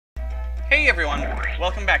Hey everyone,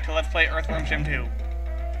 welcome back to Let's Play Earthworm Gym 2.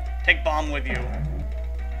 Take bomb with you.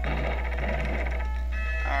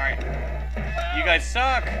 Alright. You guys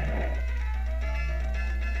suck!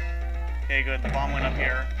 Okay, good. The bomb went up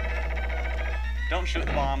here. Don't shoot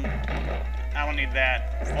the bomb. I don't need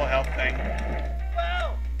that full health thing.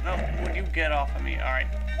 No, would you get off of me? Alright.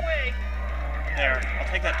 There. I'll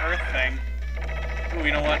take that earth thing. Ooh,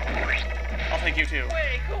 you know what? I'll take you too.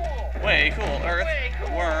 Way cool.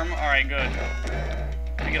 Earthworm. Alright, good.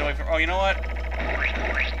 Let me get away from... Oh, you know what?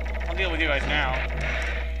 I'll deal with you guys now.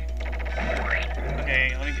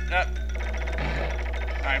 Okay, let me get that.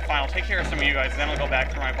 Alright, fine. I'll take care of some of you guys, then I'll go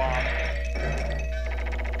back for my bomb.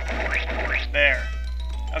 There.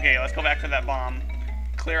 Okay, let's go back for that bomb.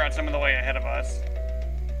 Clear out some of the way ahead of us.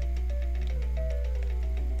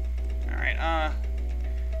 Alright,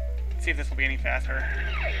 let's see if this will be any faster.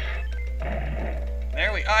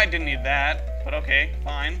 There we... I didn't need that, but okay,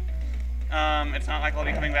 fine. It's not like I'll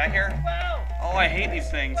be coming back here. Oh, I hate these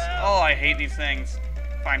things. Oh, I hate these things.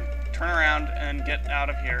 Fine, turn around and get out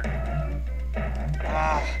of here.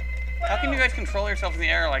 Ah, how can you guys control yourselves in the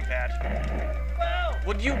air like that?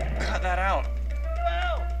 Would you cut that out?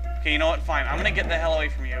 Okay, you know what? Fine, I'm gonna get the hell away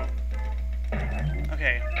from you.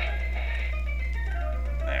 Okay.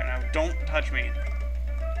 There, now don't touch me.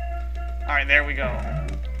 Alright, there we go.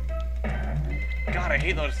 God, I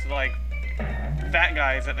hate those, like, fat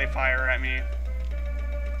guys that they fire at me.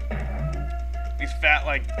 These fat,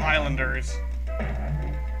 like, islanders.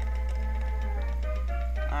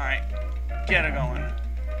 Alright. Get it going.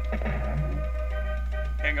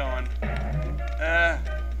 Get going.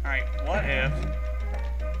 Alright, what if...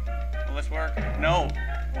 Will this work? No!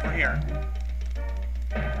 Over here.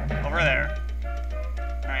 Over there.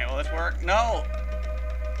 Alright, will this work? No!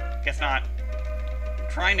 Guess not. I'm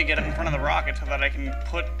trying to get it in front of the rocket so that I can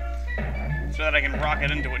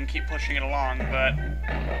rocket into it and keep pushing it along, but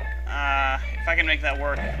if I can make that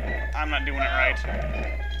work, I'm not doing it right.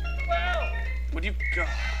 Would you go?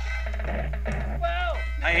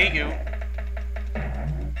 I hate you.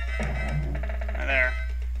 Right there.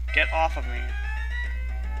 Get off of me.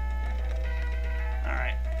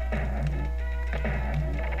 Alright.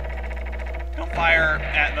 Don't fire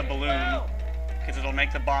at the balloon, because it'll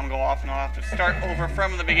make the bomb go off and I'll have to start over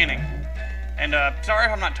from the beginning. And sorry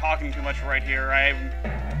if I'm not talking too much right here.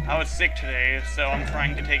 I was sick today, so I'm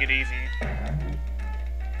trying to take it easy.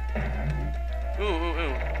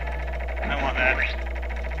 Ooh. I want that.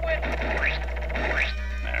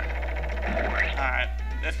 There. Alright.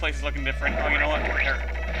 This place is looking different. Oh, you know what? Here.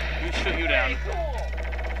 Let me shoot you down.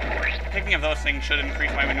 Picking up those things should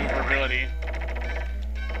increase my maneuverability.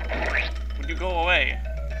 Would you go away?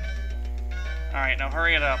 Alright, now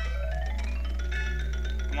hurry it up.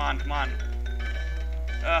 Come on.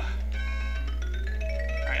 Ugh.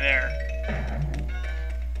 Right there.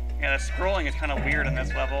 Yeah, the scrolling is kind of weird in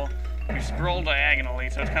this level. You scroll diagonally,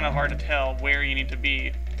 so it's kind of hard to tell where you need to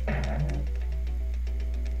be.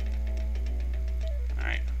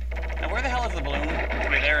 Alright. Now, where the hell is the balloon?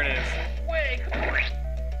 Okay, there it is.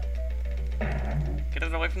 Get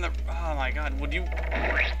it away from the... Oh my god, would you...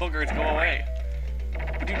 Boogers, go away.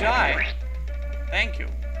 Would you die? Thank you.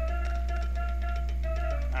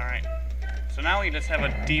 Alright. So now we just have a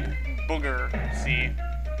deep booger sea.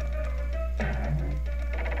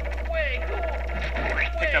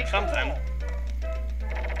 Picked up something.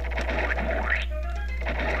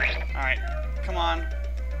 Alright. Come on.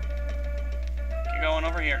 Keep going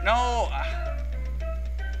over here. No!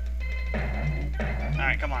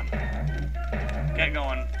 Alright, come on. Get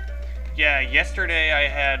going. Yeah, yesterday I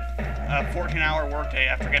had a 14-hour workday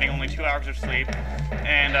after getting only 2 hours of sleep,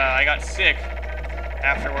 and I got sick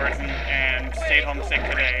afterwards and stayed home sick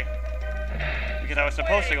today because I was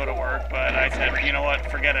supposed to go to work, but I said, you know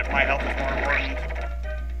what, forget it, my health is more important.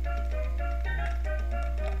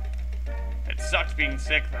 It sucks being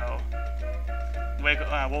sick though.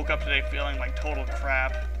 Woke up today feeling like total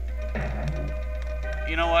crap.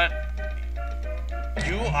 You know what?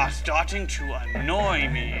 You are starting to annoy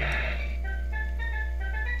me.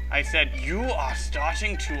 I said, you are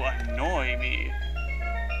starting to annoy me.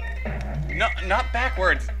 No, not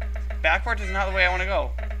backwards. Backwards is not the way I want to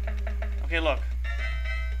go. Okay, look.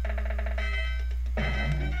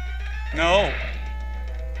 No.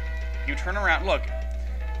 You turn around. Look.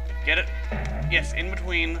 Get it? Yes, in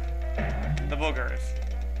between the boogers.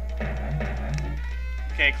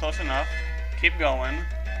 Okay, close enough. Keep going.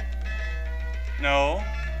 No.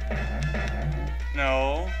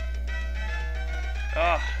 No.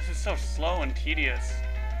 Ugh, this is so slow and tedious.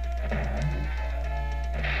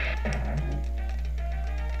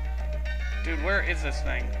 Dude, where is this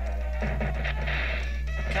thing?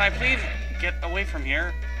 Can I please... get away from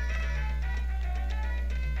here.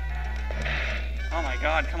 Oh my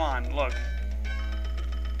god, come on, look.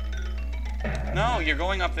 No, you're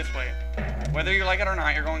going up this way. Whether you like it or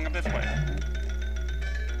not, you're going up this way.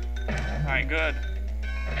 Alright, good.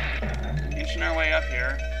 Inching our way up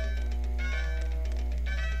here.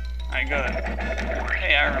 Alright, good.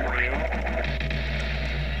 Hey, I remember you.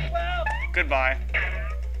 Goodbye.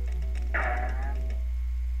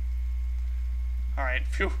 Alright,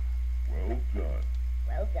 phew. Well done.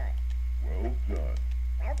 Well done. Well done.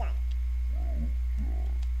 Well done.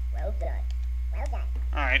 Well done. Well done.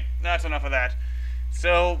 Alright, that's enough of that.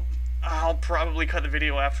 So, I'll probably cut the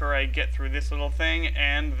video after I get through this little thing,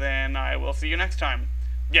 and then I will see you next time.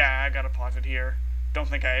 Yeah, I gotta pause it here. Don't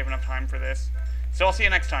think I have enough time for this. So I'll see you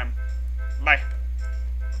next time. Bye.